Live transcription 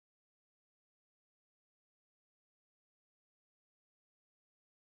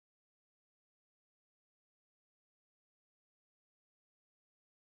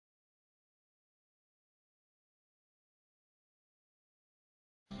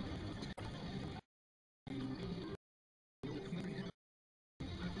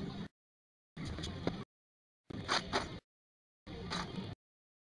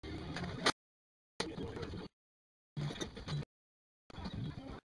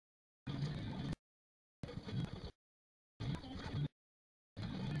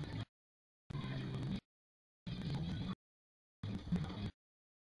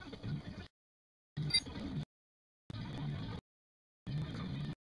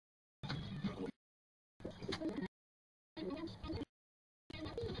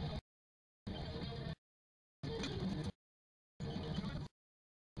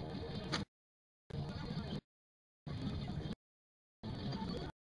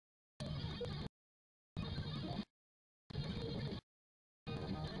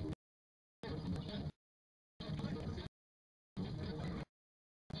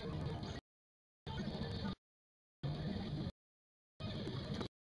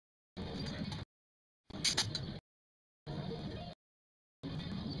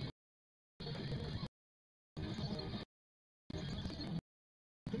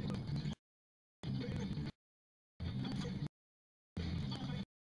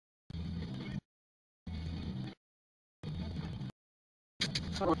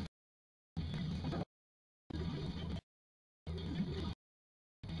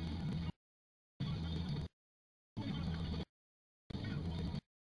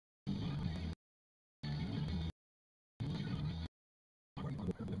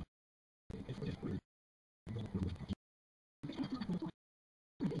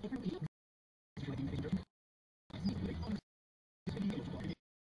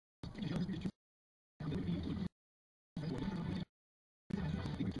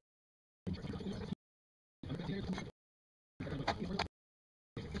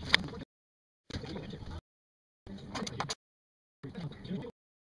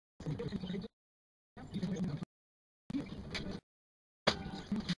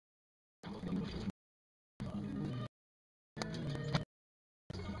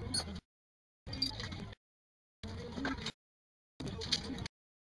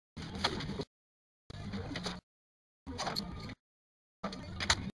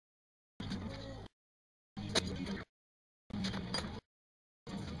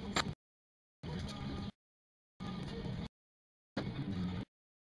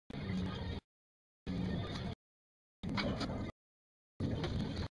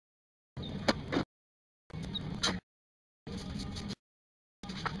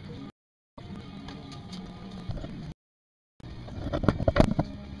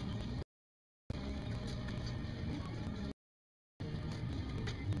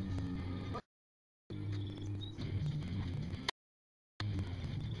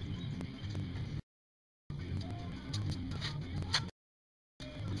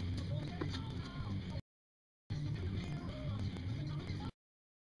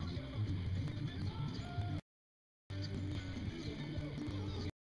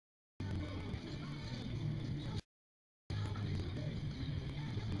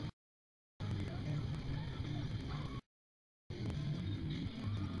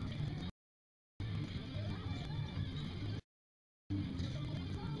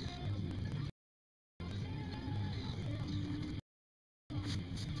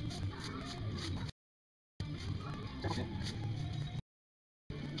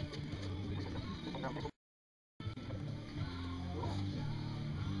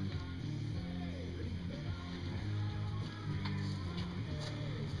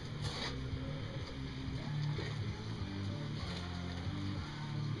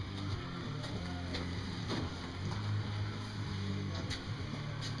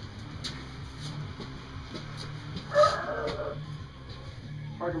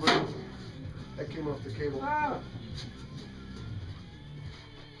Pardon, buddy. That came off the cable. Ah.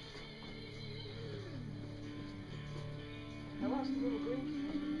 I lost a little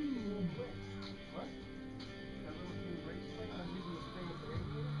green. What? That little green brake spring? I was using the spring with the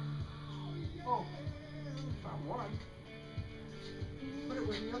radiator. Oh, found one. But it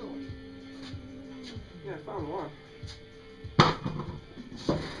was the other one. Yeah, I found one.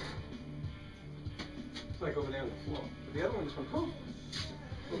 It's like over there on the floor. But the other one just went poof.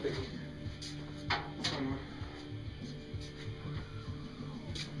 No biggie.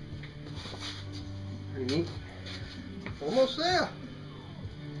 Pretty neat. Almost there.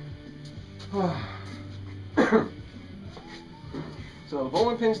 So the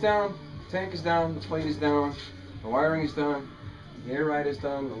bowling pin's down, the tank is down, the plate is down, the wiring is done, the air ride is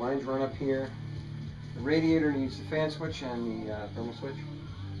done, the lines run up here. The radiator needs the fan switch and the thermal switch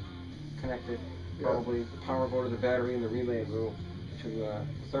connected. Probably the power board of the battery and the relay go to the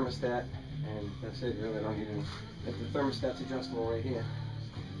thermostat, and that's it. Really, I don't need any. But the thermostat's adjustable right here.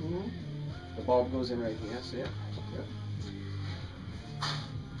 The bulb goes in right here. See it? Yep.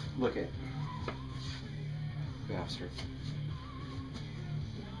 Look at it. Bastard.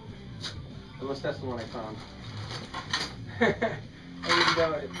 Unless that's the one I found. I wouldn't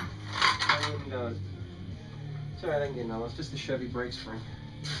doubt it. I wouldn't doubt it. It's alright, I can get another one. It's just a Chevy brake spring.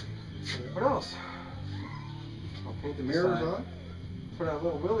 What else? I'll paint the mirrors side. on? Put a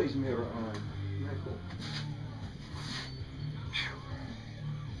little Willie's mirror on. Isn't that cool?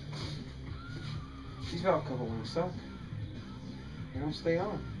 These valve cover ones suck. They don't stay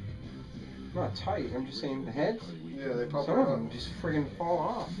on. Not tight, I'm just saying the heads. Yeah, they pop Some of out. them just friggin' fall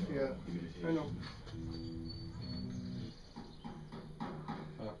off. Yeah. I know.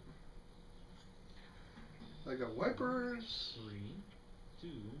 I got wipers. 3, 2,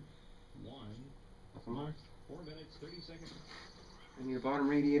 1. Nothing more. 4 minutes, 30 seconds. I need a bottom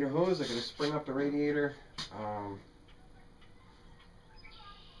radiator hose. I gotta spring up the radiator. Are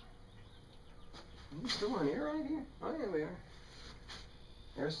we still on air right here? Oh yeah, we are.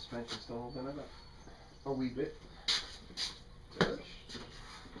 Air suspension still holding it up a wee bit.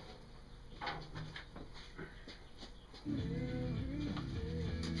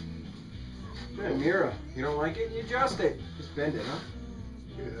 That mirror, you don't like it, you adjust it. Just bend it, huh?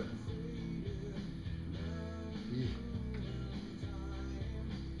 Yeah.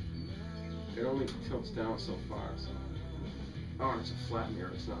 It only tilts down so far, so. Oh, and it's a flat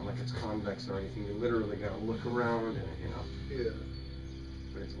mirror. It's not like it's convex or anything. You literally gotta look around and, you know. Yeah.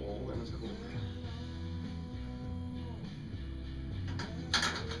 But it's old and it's cool.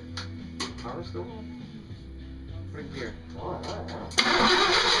 Power still on? Put it here. Oh.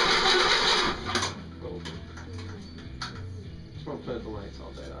 Just want to play with the lights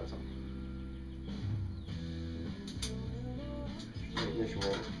all day, that's all. Ignition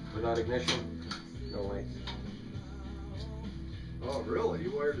won't. Without ignition, no lights. Oh, really?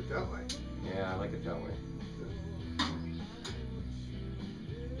 You wired it that way? Yeah, I like it that way.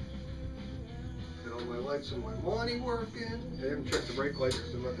 Got all my lights on my money working. I haven't checked the brake lights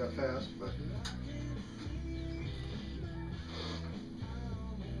because I'm not that fast, but.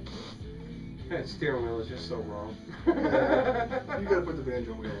 That steering wheel is just so wrong. Yeah, you gotta put the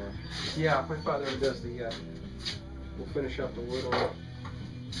banjo wheel on. Yeah, my father does the, we'll finish up the wood on it.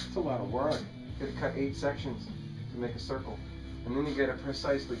 It's a lot of work. You gotta cut 8 sections to make a circle. And then you gotta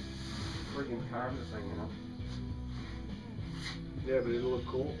precisely friggin' carve the thing, you know? Yeah, but it'll look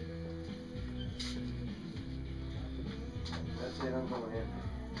cool. That's it, I'm going in.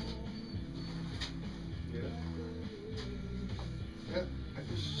 Yeah. Yeah, I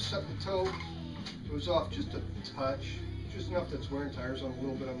just set the toe. It was off just a touch. Just enough that's wearing tires on a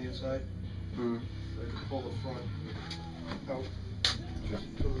little bit on the inside. Hmm. So I can pull the front out just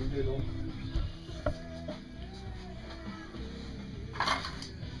to the middle.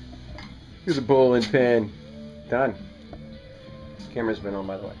 Here's a bowling pin. Done. Camera's been on,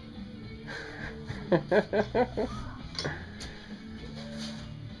 by the way.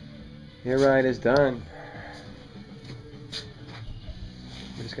 Your ride is done.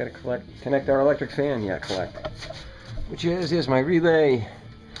 We just gotta connect our electric fan. Yeah, collect. Which is, here's my relay.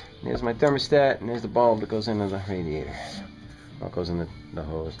 Here's my thermostat, and there's the bulb that goes into the radiator. Well, it goes in the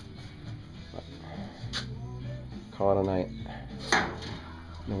hose. Call it a night.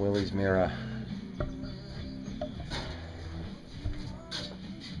 The Willie's mirror.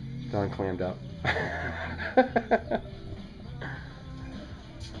 Done clammed up.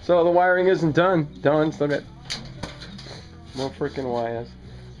 So the wiring isn't done. Done. Still got more freaking wires.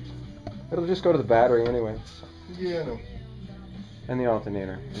 It'll just go to the battery anyway. Yeah, I know. And the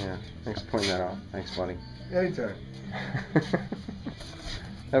alternator. Yeah. Thanks for pointing that out. Thanks, buddy. Anytime.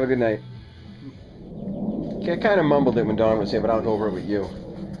 Have a good night. Okay, I kind of mumbled it when Dawn was here, but I'll go over it with you.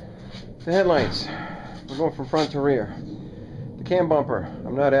 The headlights. We're going from front to rear. The cam bumper.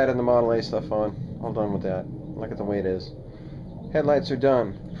 I'm not adding the Model A stuff on. All done with that. I like it the way it is. Headlights are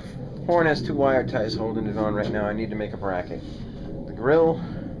done. Horn has 2 wire ties holding it on right now. I need to make a bracket. The grill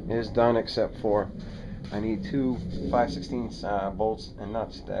is done except for I need 2 5/16 bolts and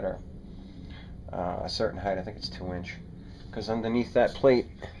nuts that are a certain height. I think it's 2-inch. Because underneath that plate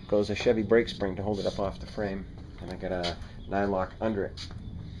goes a Chevy brake spring to hold it up off the frame. And I got a 9-lock under it.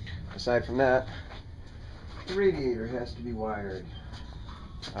 Aside from that, the radiator has to be wired.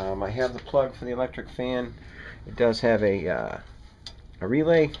 I have the plug for the electric fan. It does have a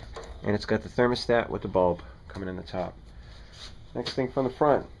relay, and it's got the thermostat with the bulb coming in the top. Next thing from the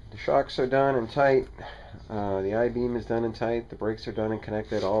front, the shocks are done and tight. The I-beam is done and tight. The brakes are done and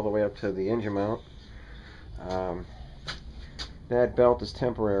connected all the way up to the engine mount. That belt is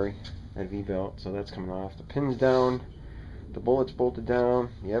temporary, that V-belt, so that's coming off. The pin's down, the bullet's bolted down,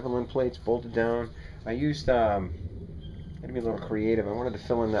 the EVELYN plate's bolted down. I used, I had to be a little creative. I wanted to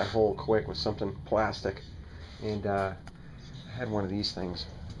fill in that hole quick with something plastic, and I had one of these things.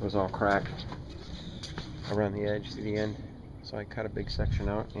 It was all cracked around the edge to the end, so I cut a big section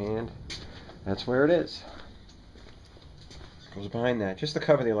out, and that's where it is. It goes behind that, just to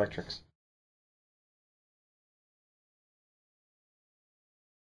cover the electrics.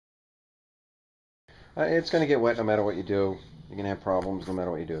 It's going to get wet no matter what you do. You're going to have problems no matter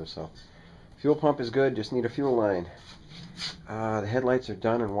what you do. So, fuel pump is good. Just need a fuel line. The headlights are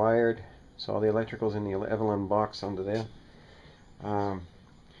done and wired. So all the electricals in the EVELYN box under there. The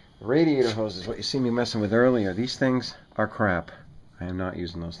radiator hoses, what you see me messing with earlier. These things are crap. I am not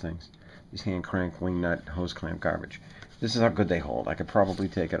using those things. These hand crank wing nut hose clamp garbage. This is how good they hold. I could probably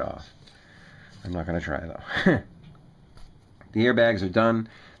take it off. I'm not going to try though. The airbags are done.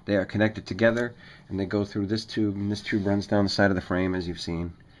 They are connected together, and they go through this tube, and this tube runs down the side of the frame, as you've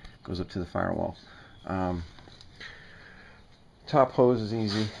seen. Goes up to the firewall. Top hose is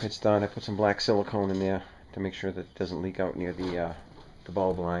easy. It's done. I put some black silicone in there to make sure that it doesn't leak out near the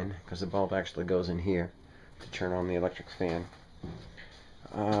bulb line, because the bulb actually goes in here to turn on the electric fan.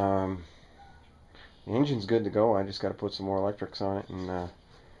 The engine's good to go. I just got to put some more electrics on it and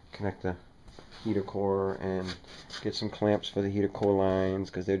connect the heater core and get some clamps for the heater core lines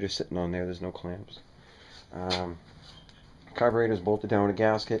because they're just sitting on there. There's no clamps. Carburetor is bolted down with a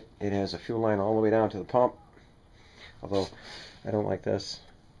gasket. It has a fuel line all the way down to the pump. Although I don't like this,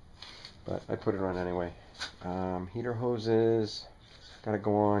 but I put it on anyway. Heater hoses got to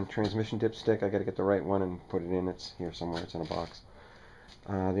go on. Transmission dipstick, I got to get the right one and put it in. It's here somewhere. It's in a box.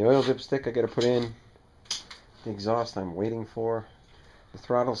 The oil dipstick I got to put in. The exhaust I'm waiting for. The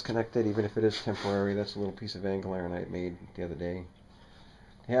throttle's connected, even if it is temporary. That's a little piece of angle iron I made the other day.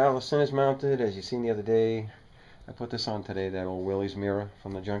 The Allison is mounted, as you seen the other day. I put this on today, that old Willys mirror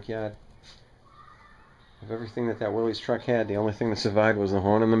from the junkyard. Of everything that Willys truck had, the only thing that survived was the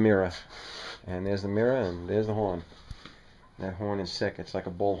horn and the mirror. And there's the mirror, and there's the horn. That horn is sick. It's like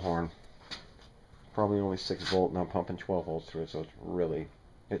a bull horn. Probably only 6 volt, and I'm pumping 12 volts through it, so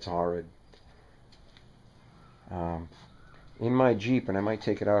it's horrid. In my Jeep, and I might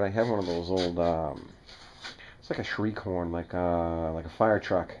take it out, I have one of those old, it's like a shriek horn, like a fire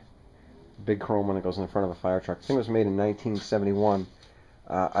truck. Big chrome one that goes in the front of a fire truck. I think it was made in 1971.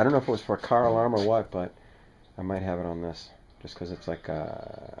 I don't know if it was for a car alarm or what, but I might have it on this, just because it's like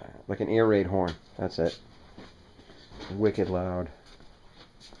an air raid horn. That's it. Wicked loud.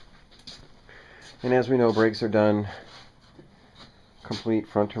 And as we know, brakes are done. Complete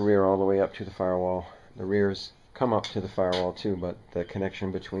front to rear all the way up to the firewall. The rears come up to the firewall too, but the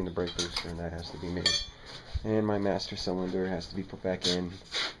connection between the brake booster and that has to be made. And my master cylinder has to be put back in.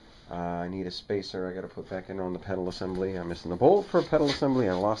 I need a spacer I got to put back in on the pedal assembly. I'm missing the bolt for a pedal assembly.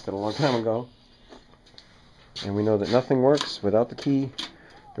 I lost it a long time ago. And we know that nothing works without the key.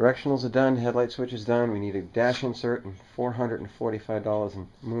 Directionals are done. Headlight switch is done. We need a dash insert and $445 in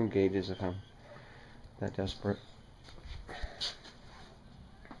moon gauges if I'm that desperate.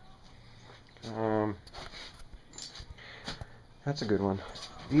 That's a good one.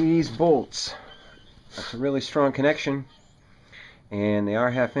 These bolts. That's a really strong connection. And they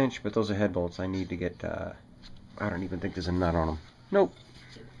are 1/2 inch, but those are head bolts. I need to get, I don't even think there's a nut on them. Nope.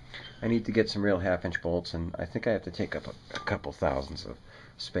 I need to get some real 1/2 inch bolts, and I think I have to take up a couple thousands of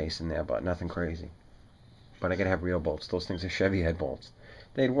space in there, but nothing crazy. But I gotta have real bolts. Those things are Chevy head bolts.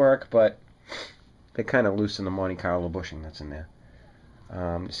 They'd work, but they kind of loosen the Monte Carlo bushing that's in there.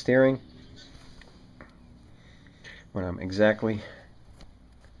 The steering, when I'm exactly,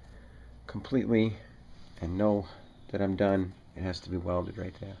 completely, and know that I'm done, it has to be welded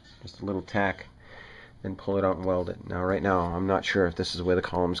right there. Just a little tack, then pull it out and weld it. Now, right now, I'm not sure if this is where the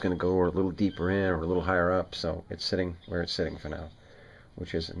column's going to go, or a little deeper in, or a little higher up, so it's sitting where it's sitting for now,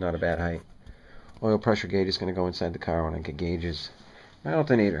 which is not a bad height. Oil pressure gauge is going to go inside the car when I get gauges. My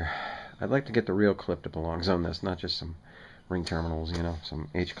alternator, I'd like to get the real clip that belongs on this, not just some ring terminals, you know, some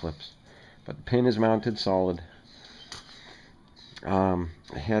H-clips. But the pin is mounted solid. I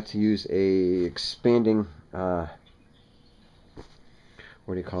had to use a expanding, what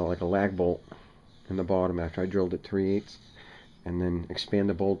do you call it, like a lag bolt in the bottom after I drilled it 3/8, and then expand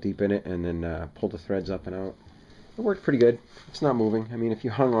the bolt deep in it, and then pull the threads up and out. It worked pretty good. It's not moving. I mean, if you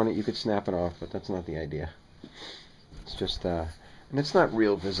hung on it, you could snap it off, but that's not the idea. It's just, and it's not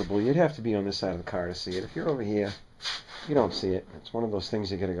real visible. You'd have to be on this side of the car to see it. If you're over here, you don't see it. It's one of those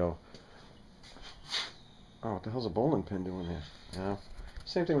things you gotta go, oh, what the hell's a bowling pin doing there? You know?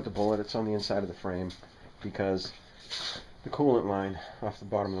 Same thing with the bullet. It's on the inside of the frame because the coolant line off the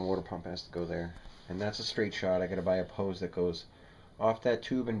bottom of the water pump has to go there. And that's a straight shot. I gotta buy a hose that goes off that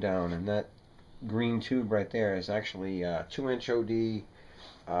tube and down. And that green tube right there is actually 2-inch OD.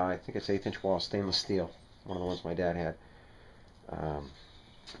 I think it's 1/8 inch wall stainless steel. One of the ones my dad had.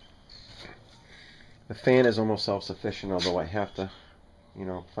 The fan is almost self-sufficient, although I have to, you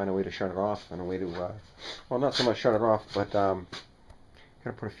know, find a way to shut it off and a way to, well, not so much shut it off, but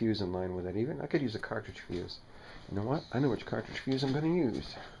gotta put a fuse in line with it. Even I could use a cartridge fuse. You know what? I know which cartridge fuse I'm gonna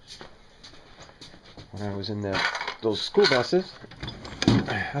use. When I was in those school buses,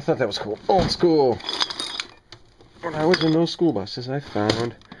 I thought that was cool. Old school. When I was in those school buses, I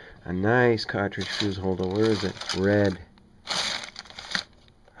found a nice cartridge fuse holder. Where is it? Red.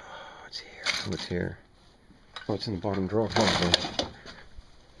 Oh, it's here. Oh, it's here. Oh, it's in the bottom drawer. Probably.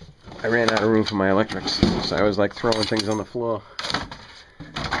 I ran out of room for my electrics, so I was like throwing things on the floor.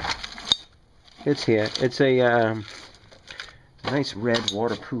 It's here. It's a nice red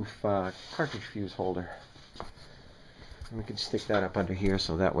waterproof cartridge fuse holder. And we can stick that up under here,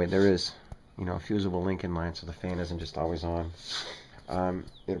 so that way there is, you know, a fusible link in line, so the fan isn't just always on.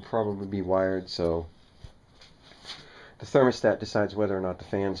 It'll probably be wired, so the thermostat decides whether or not the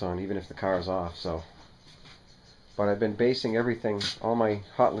fan's on, even if the car is off. So but I've been basing everything, all my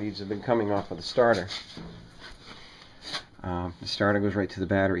hot leads have been coming off of the starter. The starter goes right to the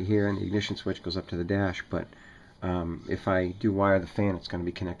battery here, and the ignition switch goes up to the dash, but if I do wire the fan, it's going to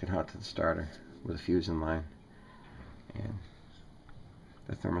be connected hot to the starter with a fuse in line. And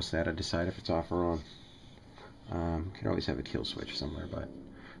the thermostat, I decide if it's off or on. You can always have a kill switch somewhere, but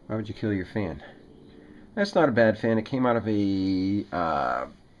why would you kill your fan? That's not a bad fan. It came out of a,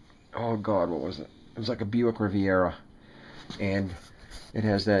 oh God, what was it? It was like a Buick Riviera, and it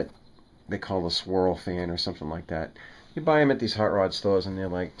has that, they call a swirl fan or something like that. You buy them at these hot rod stores and they're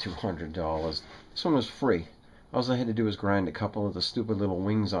like $200. This one was free. All I had to do was grind a couple of the stupid little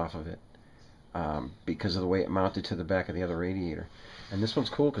wings off of it because of the way it mounted to the back of the other radiator. And this one's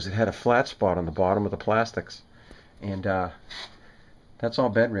cool because it had a flat spot on the bottom of the plastics. And that's all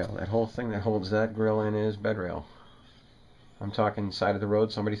bed rail. That whole thing that holds that grill in is bed rail. I'm talking side of the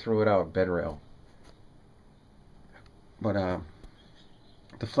road, somebody threw it out, bed rail. But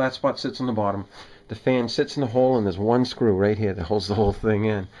the flat spot sits on the bottom. The fan sits in the hole, and there's one screw right here that holds the whole thing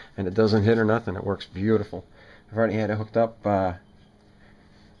in. And it doesn't hit or nothing. It works beautiful. I've already had it hooked up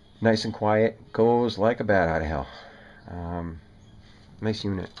nice and quiet. Goes like a bat out of hell. Nice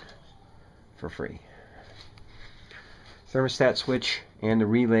unit for free. Thermostat switch and the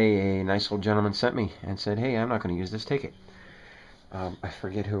relay a nice old gentleman sent me and said, hey, I'm not going to use this, take it. I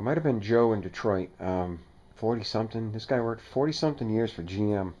forget who. It might have been Joe in Detroit. 40-something. This guy worked 40-something years for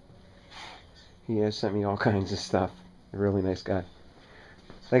GM. He has sent me all kinds of stuff. A really nice guy.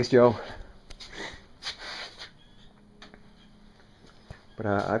 Thanks, Joe. But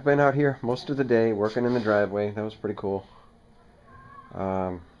I've been out here most of the day working in the driveway. That was pretty cool.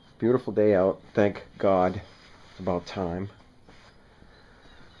 Beautiful day out. Thank God. It's about time.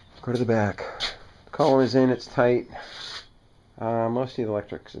 Go to the back. The column is in. It's tight. Most of the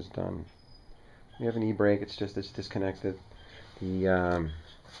electrics is done. We have an e-brake. It's disconnected. The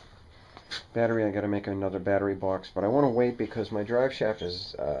battery, I got to make another battery box, but I want to wait because my drive shaft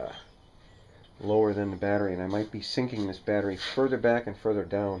is lower than the battery, and I might be sinking this battery further back and further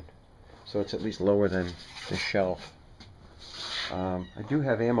down, so it's at least lower than the shelf. I do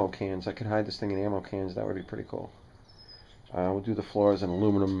have ammo cans. I could hide this thing in ammo cans. That would be pretty cool. We'll do the floors in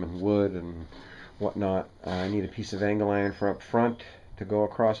aluminum and wood and whatnot. I need a piece of angle iron for up front to go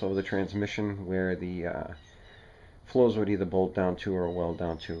across over the transmission where the flows would either bolt down to or weld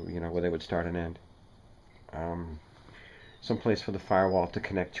down to, you know, where they would start and end. Some place for the firewall to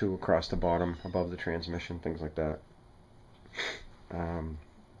connect to across the bottom above the transmission, things like that.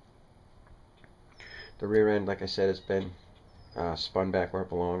 The rear end, like I said, has been spun back where it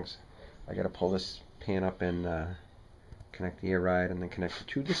belongs. I got to pull this pan up and connect the air ride and then connect it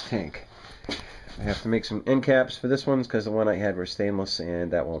to this tank. I have to make some end caps for this one because the one I had were stainless and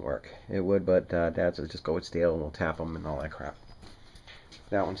that won't work. It would, but Dad says just go with steel and we'll tap them and all that crap.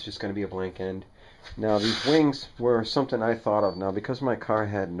 That one's just going to be a blank end. Now these wings were something I thought of. Now because my car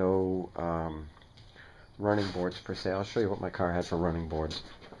had no running boards per se, I'll show you what my car had for running boards.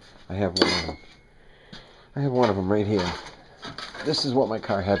 I have one of them. I have one of them right here. This is what my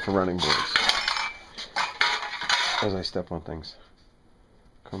car had for running boards. As I step on things.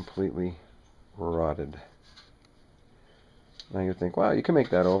 Completely rotted. Now you think, wow, you can make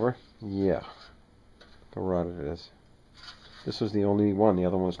that over. Yeah. Look how rotted it is. This was the only one. The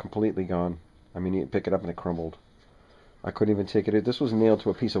other one was completely gone. I mean, you pick it up and it crumbled. I couldn't even take it. This was nailed to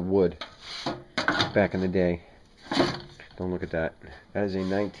a piece of wood back in the day. Don't look at that. That is a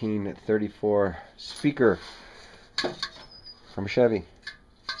 1934 speaker from Chevy.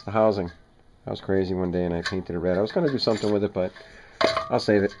 It's the housing. I was crazy one day and I painted it red. I was going to do something with it, but I'll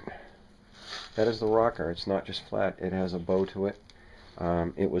save it. That is the rocker. It's not just flat. It has a bow to it.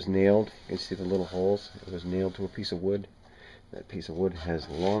 It was nailed. You see the little holes? It was nailed to a piece of wood. That piece of wood has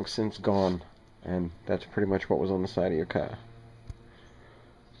long since gone, and that's pretty much what was on the side of your car.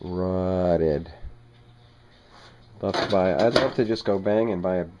 Rotted. I'd love to just go bang and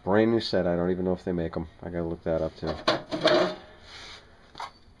buy a brand new set. I don't even know if they make them. I gotta look that up too.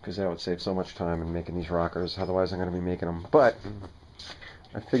 Because that would save so much time in making these rockers. Otherwise I'm going to be making them. But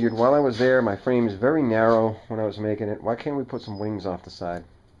I figured while I was there, my frame is very narrow when I was making it. Why can't we put some wings off the side?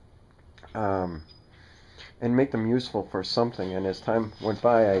 And make them useful for something. And as time went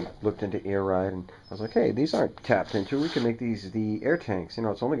by, I looked into air ride and I was like, hey, these aren't tapped into. We can make these the air tanks. You know,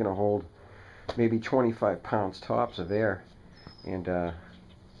 it's only going to hold maybe 25 pounds tops of air. And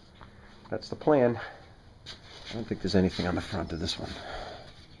that's the plan. I don't think there's anything on the front of this one.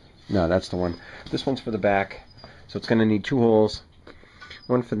 No, that's the one. This one's for the back. So it's going to need two holes.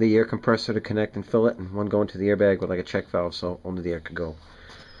 One for the air compressor to connect and fill it, and one going to the airbag with like a check valve so only the air could go.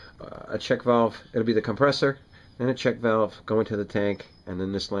 A check valve, it'll be the compressor. then a check valve, go into the tank, and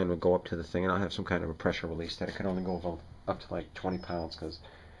then this line would go up to the thing, and I'll have some kind of a pressure release that it can only go up to like 20 pounds, because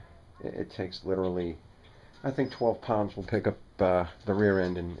it takes literally, I think 12 pounds will pick up the rear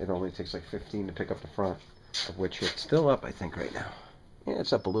end, and it only takes like 15 to pick up the front, of which it's still up, I think, right now. Yeah,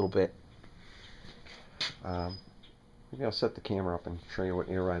 it's up a little bit. Maybe I'll set the camera up and show you what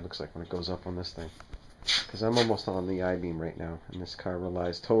air ride looks like when it goes up on this thing, because I'm almost on the I-beam right now, and this car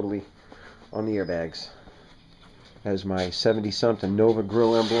relies totally on the airbags. Has my 70-something Nova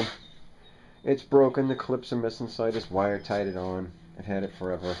grill emblem. It's broken, the clips are missing, so I just wire tied it on. I've had it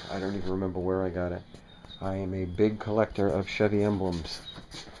forever. I don't even remember where I got it. I am a big collector of Chevy emblems.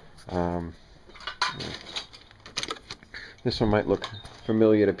 This one might look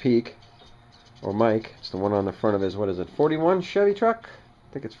familiar to Peak, or Mike. It's the one on the front of his, what is it, 41 Chevy truck?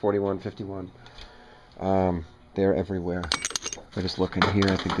 I think it's 41, 51. They're everywhere. I just look in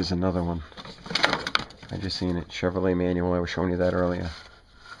here, I think there's another one. I just seen it, Chevrolet manual, I was showing you that earlier.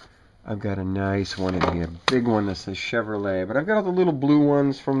 I've got a nice one in here, big one that says Chevrolet, but I've got all the little blue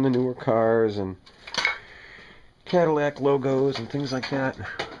ones from the newer cars and Cadillac logos and things like that.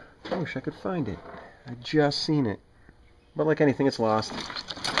 I wish I could find it. I just seen it. But like anything, it's lost.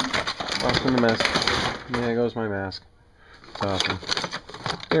 Lost in the mess. There goes my mask. It's awesome.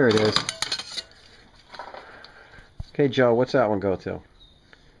 There it is. Okay, Joe, what's that one go to?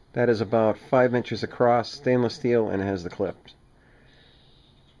 That is about 5 inches across, stainless steel, and it has the clips.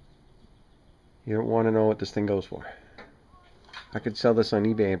 You don't want to know what this thing goes for. I could sell this on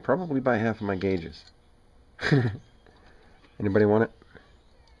eBay and probably buy half of my gauges. Anybody want it?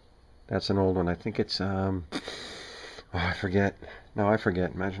 That's an old one. I think it's, oh, I forget. No, I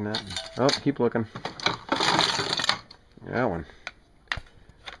forget. Imagine that. Oh, keep looking. That one.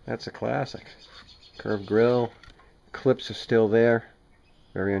 That's a classic. Curved grill. Clips are still there.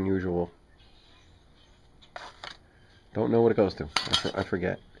 Very unusual. Don't know what it goes to. I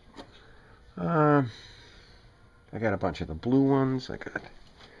forget. I got a bunch of the blue ones. I got,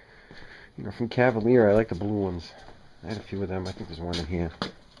 you know, from Cavalier. I like the blue ones. I had a few of them. I think there's one in here.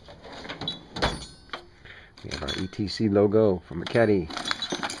 We have our ETC logo from McCaddy.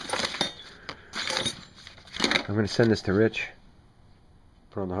 I'm going to send this to Rich.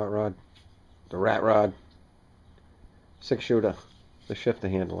 Put on the hot rod. The rat rod. 6-shooter. The shifter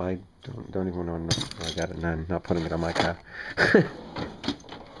handle. I don't even know where I got it, and I'm not putting it on my car.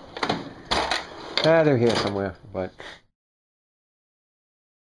 They're here somewhere, but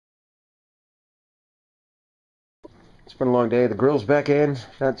it's been a long day. The grill's back in.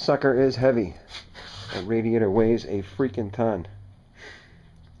 That sucker is heavy. That radiator weighs a freaking ton.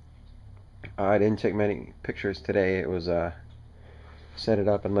 I didn't take many pictures today. It was set it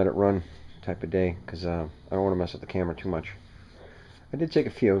up and let it run type of day, because I don't want to mess with the camera too much. I did take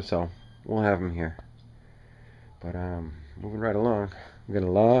a few, so we'll have them here. But moving right along. We got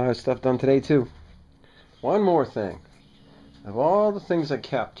a lot of stuff done today too. One more thing. Of all the things I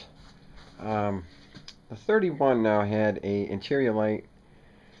kept, the 31 now had a interior light,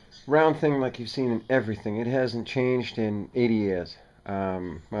 round thing like you've seen in everything. It hasn't changed in 80 years.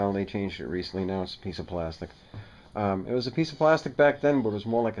 Well, they changed it recently. Now it's a piece of plastic. It was a piece of plastic back then, but it was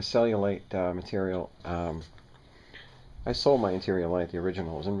more like a cellulite material. I sold my interior light, the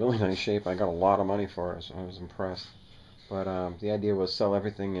original. It was in really nice shape. I got a lot of money for it, so I was impressed. But the idea was sell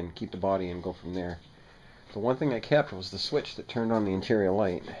everything and keep the body and go from there. The one thing I kept was the switch that turned on the interior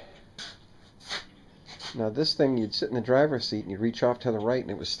light. Now this thing, you'd sit in the driver's seat and you'd reach off to the right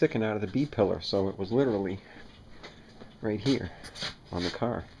and it was sticking out of the B-pillar, so it was literally right here on the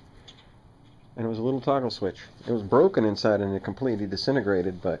car. And it was a little toggle switch. It was broken inside and it completely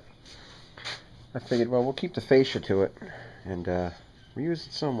disintegrated, but I figured, well, we'll keep the fascia to it and reuse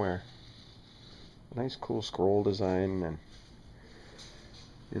it somewhere. Nice cool scroll design. And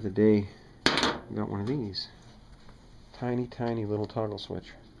the other day I got one of these. Tiny, tiny little toggle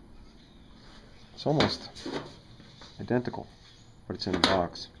switch. It's almost identical, but it's in a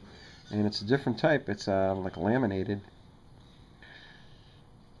box. And it's a different type. It's like laminated.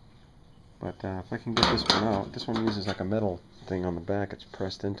 But if I can get this one out, this one uses like a metal thing on the back. It's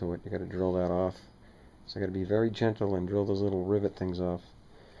pressed into it. You got to drill that off. So I got to be very gentle and drill those little rivet things off.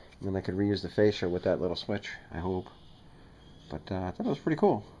 And then I could reuse the fascia with that little switch, I hope. But I thought it was pretty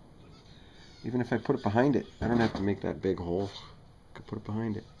cool. Even if I put it behind it, I don't have to make that big hole. I could put it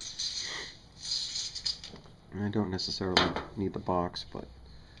behind it. And I don't necessarily need the box, but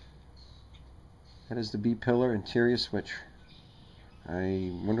that is the B-pillar interior switch. I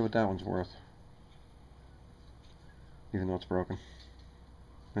wonder what that one's worth, even though it's broken.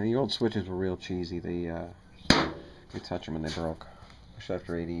 Now, the old switches were real cheesy. They you touch them and they broke, especially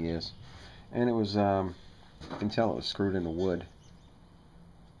after 80 years. And it was You can tell it was screwed into wood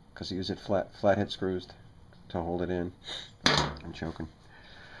because he used flathead screws to hold it in. I'm choking.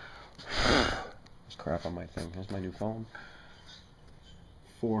 There's crap on my thing. Here's my new phone.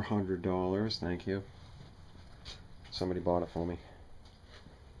 $400, thank you. Somebody bought it for me.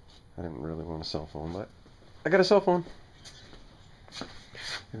 I didn't really want a cell phone, but I got a cell phone.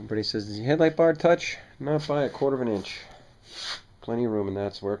 Everybody says, does your headlight bar touch? Not by a quarter of an inch. Plenty of room, and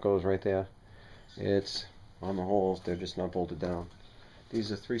that's where it goes right there. It's on the holes, they're just not bolted down.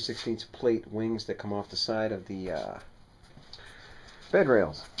 These are 3/16 plate wings that come off the side of the bed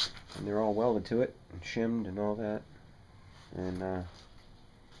rails. And they're all welded to it, and shimmed and all that. And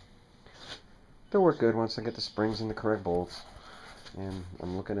they'll work good once I get the springs and the correct bolts. And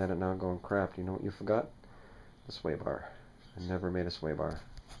I'm looking at it now going, crap, you know what you forgot? The sway bar. I never made a sway bar.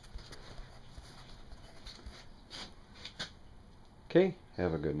 Okay,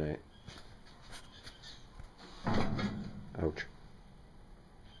 have a good night. Ouch.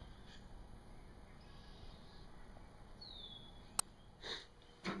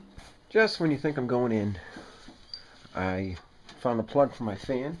 Just when you think I'm going in, I found a plug for my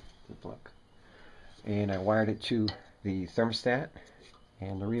fan, and I wired it to the thermostat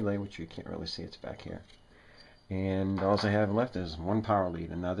and the relay, which you can't really see, it's back here. And all I have left is one power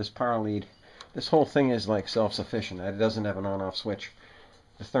lead. And now this power lead, this whole thing is like self-sufficient. It doesn't have an on-off switch.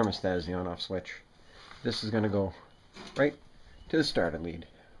 The thermostat is the on-off switch. This is going to go right to the starter lead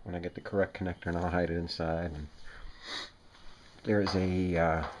when I get the correct connector, and I'll hide it inside. And there is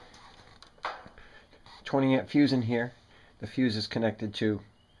a 20 amp fuse in here. The fuse is connected to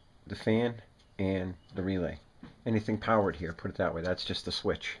the fan and the relay. Anything powered here, put it that way, that's just the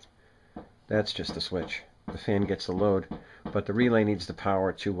switch. That's just the switch. The fan gets the load, but the relay needs the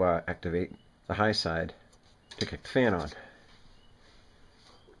power to activate the high side to kick the fan on.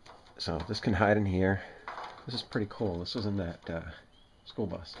 So this can hide in here. This is pretty cool. This was in that school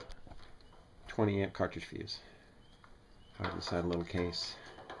bus. 20 amp cartridge fuse. Hide inside a little case,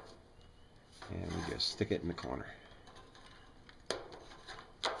 and we just stick it in the corner.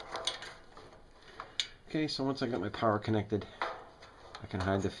 Okay, so once I got my power connected, I can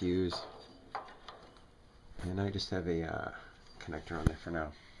hide the fuse. And I just have a connector on there for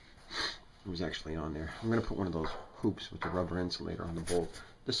now. It was actually on there. I'm going to put one of those hoops with the rubber insulator on the bolt.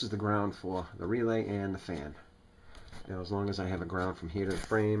 This is the ground for the relay and the fan. Now, as long as I have a ground from here to the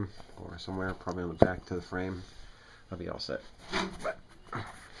frame, or somewhere, probably on the back to the frame, I'll be all set. But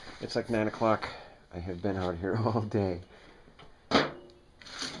it's like 9 o'clock. I have been out here all day.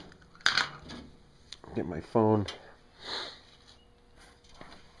 Get my phone.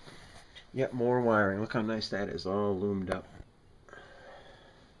 Yet more wiring. Look how nice that is, all loomed up.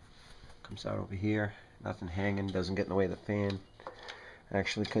 Comes out over here. Nothing hanging, doesn't get in the way of the fan.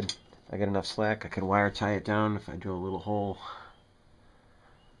 Actually, I got enough slack, I could wire tie it down if I drill a little hole.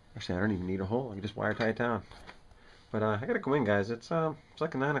 Actually, I don't even need a hole, I can just wire tie it down. But I gotta go in, guys. It's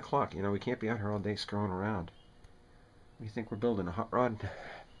like 9 o'clock. You know, we can't be out here all day screwing around. You think we're building a hot rod?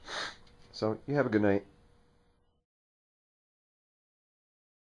 So, you have a good night.